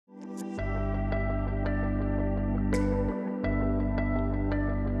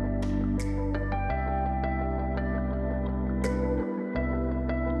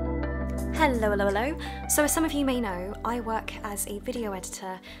Hello, hello, hello. So as some of you may know, I work as a video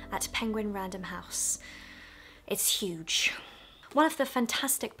editor at Penguin Random House. It's huge. One of the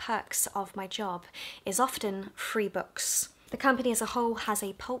fantastic perks of my job is often free books. The company as a whole has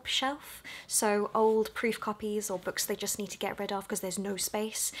a pulp shelf, so old proof copies or books they just need to get rid of because there's no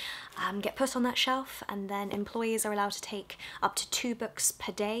space get put on that shelf, and then employees are allowed to take up to 2 books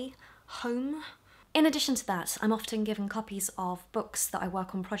per day home. In addition to that, I'm often given copies of books that I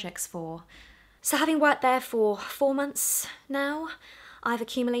work on projects for. So having worked there for 4 months now, I've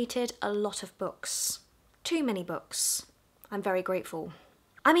accumulated a lot of books. Too many books. I'm very grateful.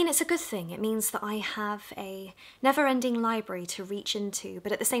 I mean, it's a good thing. It means that I have a never-ending library to reach into,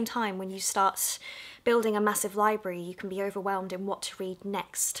 but at the same time, when you start building a massive library, you can be overwhelmed in what to read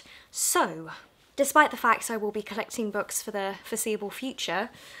next. So, despite the fact I will be collecting books for the foreseeable future,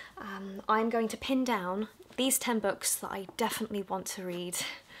 I'm going to pin down these 10 books that I definitely want to read.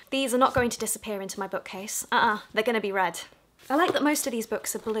 These are not going to disappear into my bookcase. They're going to be read. I like that most of these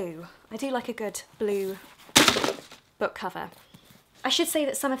books are blue. I do like a good blue book cover. I should say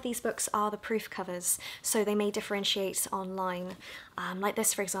that some of these books are the proof covers, so they may differentiate online. Like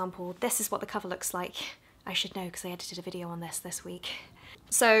this, for example. This is what the cover looks like. I should know because I edited a video on this week.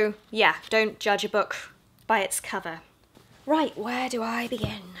 So yeah, don't judge a book by its cover. Right, where do I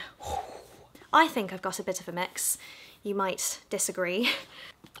begin? I think I've got a bit of a mix. You might disagree.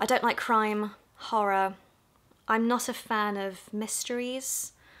 I don't like crime, horror. I'm not a fan of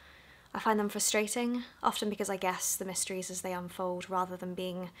mysteries. I find them frustrating, often because I guess the mysteries as they unfold rather than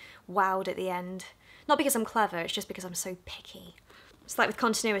being wowed at the end. Not because I'm clever, it's just because I'm so picky. It's like with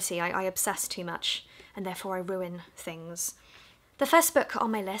continuity, I obsess too much, and therefore I ruin things. The first book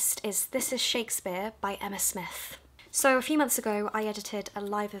on my list is This is Shakespeare by Emma Smith. So a few months ago I edited a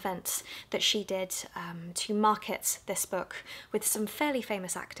live event that she did to market this book with some fairly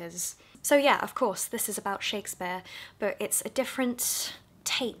famous actors. So yeah, of course, this is about Shakespeare, but it's a different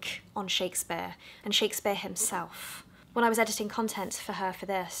take on Shakespeare and Shakespeare himself. When I was editing content for her for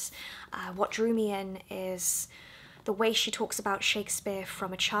this, what drew me in is the way she talks about Shakespeare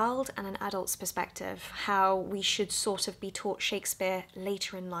from a child and an adult's perspective, how we should sort of be taught Shakespeare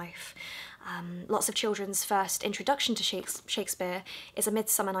later in life. Lots of children's first introduction to Shakespeare is A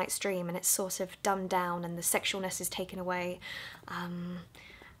Midsummer Night's Dream, and it's sort of dumbed down and the sexualness is taken away.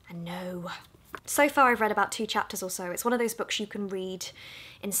 And no. So far I've read about 2 chapters or so. It's one of those books you can read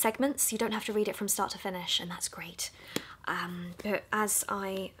in segments. You don't have to read it from start to finish, and that's great. But as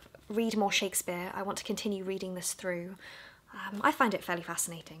I read more Shakespeare, I want to continue reading this through. I find it fairly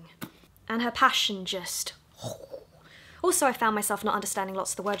fascinating. And her passion just... Also, I found myself not understanding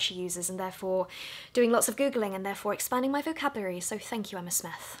lots of the words she uses and therefore doing lots of Googling and therefore expanding my vocabulary, so thank you, Emma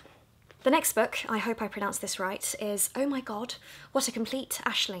Smith. The next book, I hope I pronounced this right, is Oh My God, What a Complete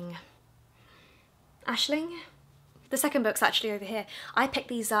Ashling. Ashling? The second book's actually over here. I picked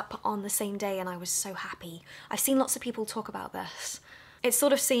these up on the same day and I was so happy. I've seen lots of people talk about this. It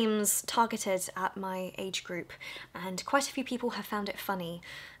sort of seems targeted at my age group, and quite a few people have found it funny,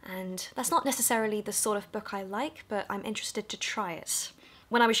 and that's not necessarily the sort of book I like, but I'm interested to try it.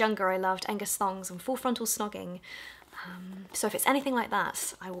 When I was younger I loved Angus thongs and full frontal snogging, so if it's anything like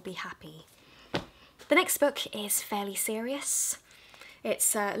that, I will be happy. The next book is fairly serious.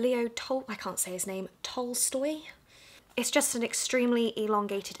 It's I can't say his name, Tolstoy. It's just an extremely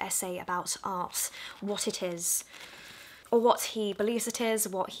elongated essay about art, what it is, or what he believes it is,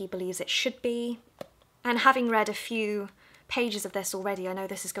 what he believes it should be. And having read a few pages of this already, I know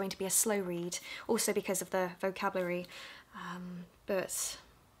this is going to be a slow read, also because of the vocabulary, but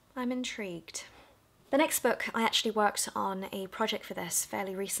I'm intrigued. The next book, I actually worked on a project for this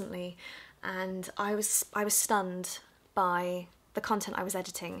fairly recently, and I was stunned by the content I was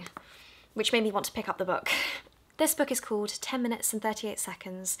editing, which made me want to pick up the book. This book is called 10 Minutes and 38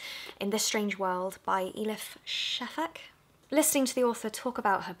 Seconds in This Strange World by Elif Shafak. Listening to the author talk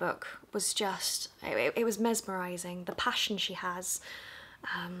about her book was just, it was mesmerising, the passion she has,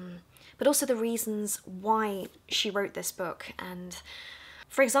 but also the reasons why she wrote this book. And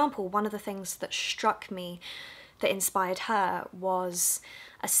for example, one of the things that struck me that inspired her was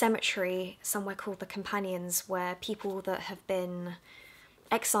a cemetery somewhere called the Companions, where people that have been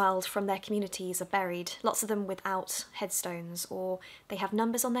exiled from their communities are buried, lots of them without headstones, or they have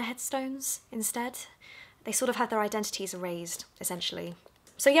numbers on their headstones instead. They sort of have their identities erased, essentially.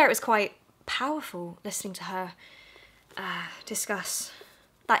 So yeah, it was quite powerful listening to her discuss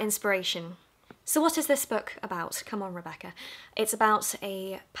that inspiration. So what is this book about? Come on, Rebecca. It's about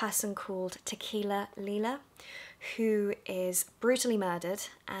a person called Tequila Leela, who is brutally murdered,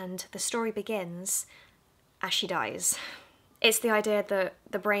 and the story begins as she dies. It's the idea that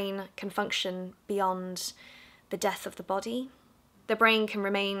the brain can function beyond the death of the body. The brain can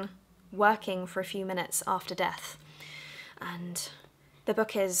remain working for a few minutes after death. And the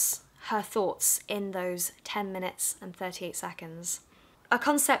book is her thoughts in those 10 minutes and 38 seconds. A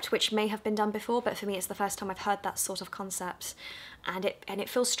concept which may have been done before, but for me it's the first time I've heard that sort of concept, and it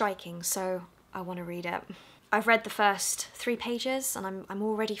feels striking, so I want to read it. I've read the first 3 pages and I'm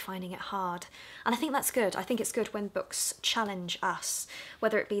already finding it hard. And I think that's good. I think it's good when books challenge us,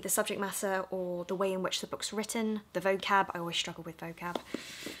 whether it be the subject matter or the way in which the book's written, the vocab. I always struggle with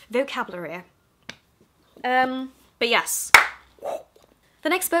vocabulary. But yes. The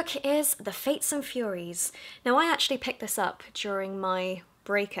next book is The Fates and Furies. Now I actually picked this up during my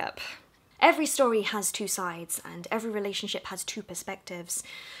breakup. Every story has 2 sides and every relationship has 2 perspectives.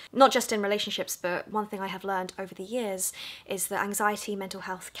 Not just in relationships, but one thing I have learned over the years is that anxiety, mental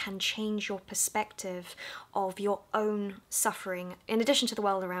health can change your perspective of your own suffering in addition to the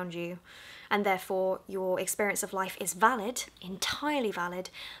world around you. And therefore your experience of life is valid, entirely valid,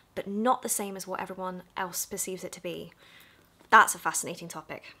 but not the same as what everyone else perceives it to be. That's a fascinating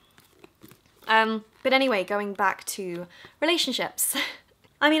topic. But anyway, going back to relationships.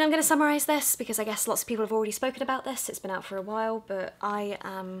 I mean, I'm going to summarise this because I guess lots of people have already spoken about this. It's been out for a while, but I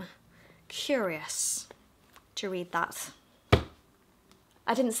am curious to read that.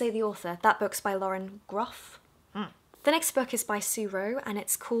 I didn't say the author. That book's by Lauren Groff. The next book is by Sue Rowe and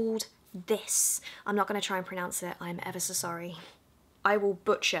it's called This. I'm not going to try and pronounce it. I'm ever so sorry. I will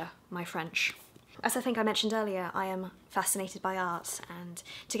butcher my French. As I think I mentioned earlier, I am fascinated by art, and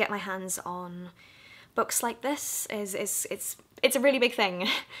to get my hands on books like this it's a really big thing.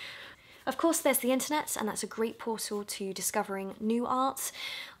 Of course there's the internet, and that's a great portal to discovering new art,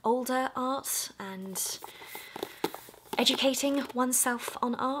 older art, and educating oneself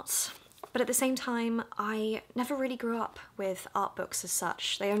on art. But at the same time, I never really grew up with art books as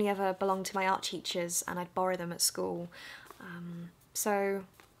such. They only ever belonged to my art teachers and I'd borrow them at school. So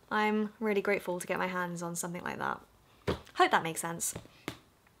I'm really grateful to get my hands on something like that. Hope that makes sense.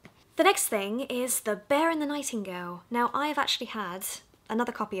 The next thing is The Bear and the Nightingale. Now I've actually had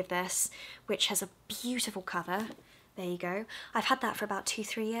another copy of this, which has a beautiful cover. There you go. I've had that for about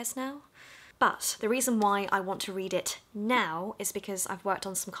 2-3 years now. But the reason why I want to read it now is because I've worked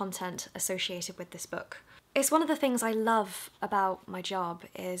on some content associated with this book. It's one of the things I love about my job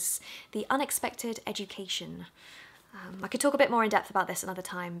is the unexpected education. I could talk a bit more in depth about this another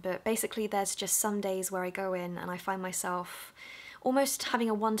time, but basically there's just some days where I go in and I find myself almost having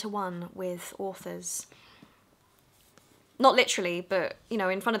a one-to-one with authors. Not literally, but, you know,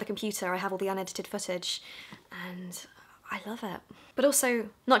 in front of the computer I have all the unedited footage and I love it. But also,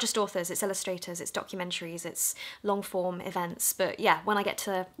 not just authors, it's illustrators, it's documentaries, it's long-form events, but yeah, when I get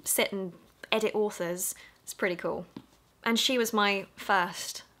to sit and edit authors, it's pretty cool. And she was my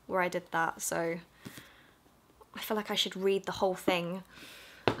first where I did that, so I feel like I should read the whole thing.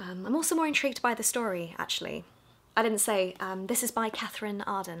 I'm also more intrigued by the story, actually. I didn't say, this is by Catherine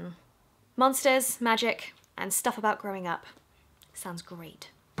Arden. Monsters, magic, and stuff about growing up. Sounds great.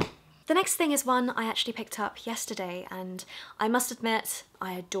 The next thing is one I actually picked up yesterday, and I must admit,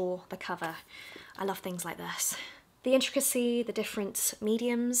 I adore the cover. I love things like this. The intricacy, the different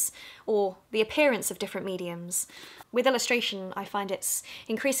mediums, or the appearance of different mediums. With illustration, I find it's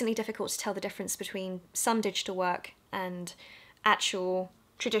increasingly difficult to tell the difference between some digital work and actual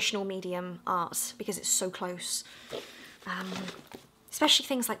traditional medium art because it's so close. Especially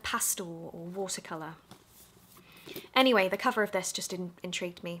things like pastel or watercolour. Anyway, the cover of this just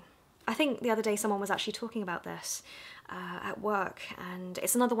intrigued me. I think the other day someone was actually talking about this at work, and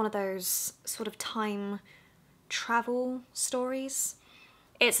it's another one of those sort of time travel stories.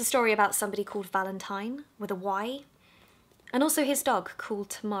 It's a story about somebody called Valentine with a Y, and also his dog called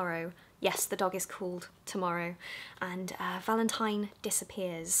Tomorrow. Yes, the dog is called Tomorrow, and Valentine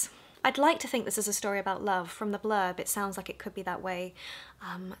disappears. I'd like to think this is a story about love. From the blurb, it sounds like it could be that way.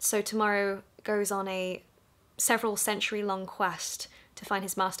 So Tomorrow goes on a several century-long quest to find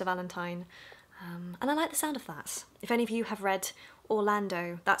his master Valentine, and I like the sound of that. If any of you have read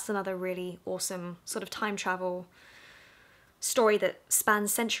Orlando, that's another really awesome sort of time travel story that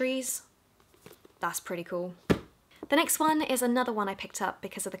spans centuries. That's pretty cool. The next one is another one I picked up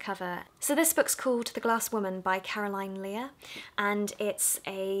because of the cover. So this book's called The Glass Woman by Caroline Lear, and it's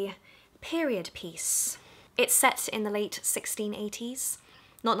a period piece. It's set in the late 1680s.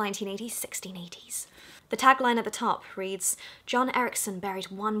 Not 1980s, 1680s. The tagline at the top reads, "John Ericsson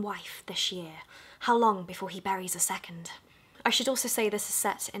buried one wife this year. How long before he buries a second?" I should also say this is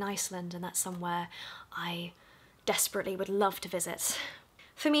set in Iceland, and that's somewhere I desperately would love to visit.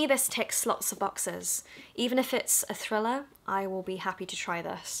 For me, this ticks lots of boxes. Even if it's a thriller, I will be happy to try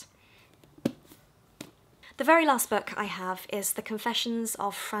this. The very last book I have is The Confessions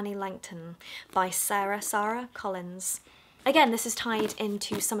of Franny Langton by Sarah Collins. Again, this is tied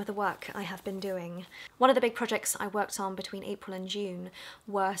into some of the work I have been doing. One of the big projects I worked on between April and June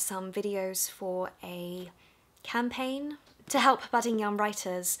were some videos for a campaign to help budding young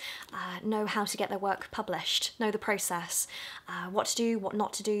writers know how to get their work published, know the process, what to do, what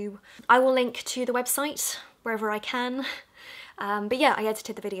not to do. I will link to the website wherever I can. But yeah, I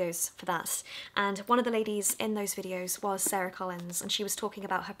edited the videos for that, and one of the ladies in those videos was Sarah Collins, and she was talking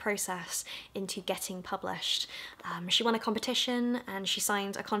about her process into getting published. She won a competition and she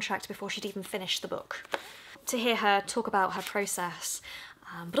signed a contract before she'd even finished the book. To hear her talk about her process,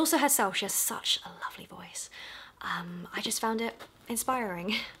 but also herself, she has such a lovely voice. I just found it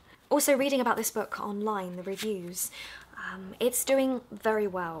inspiring. Also, reading about this book online, the reviews, it's doing very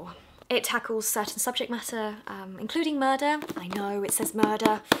well. It tackles certain subject matter, including murder. I know it says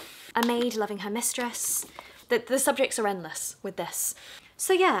murder. A maid loving her mistress. The subjects are endless with this.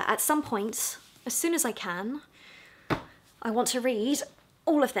 So yeah, at some point, as soon as I can, I want to read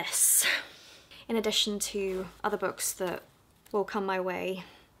all of this, in addition to other books that will come my way.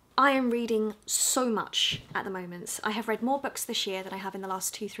 I am reading so much at the moment. I have read more books this year than I have in the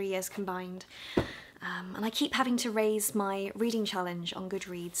last 2-3 years combined. And I keep having to raise my reading challenge on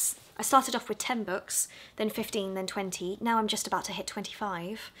Goodreads. I started off with 10 books, then 15, then 20. Now I'm just about to hit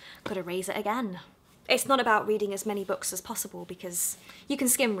 25. Gotta raise it again. It's not about reading as many books as possible, because you can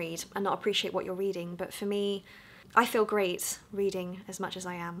skim read and not appreciate what you're reading, but for me, I feel great reading as much as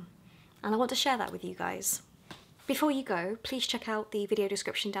I am. And I want to share that with you guys. Before you go, please check out the video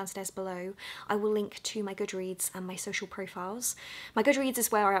description downstairs below. I will link to my Goodreads and my social profiles. My Goodreads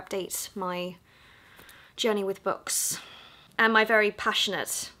is where I update my journey with books and my very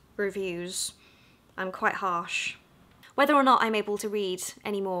passionate reviews. I'm quite harsh. Whether or not I'm able to read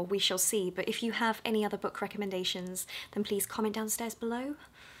anymore, we shall see, but if you have any other book recommendations, then please comment downstairs below.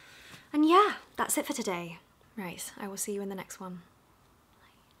 And yeah, that's it for today. Right, I will see you in the next one.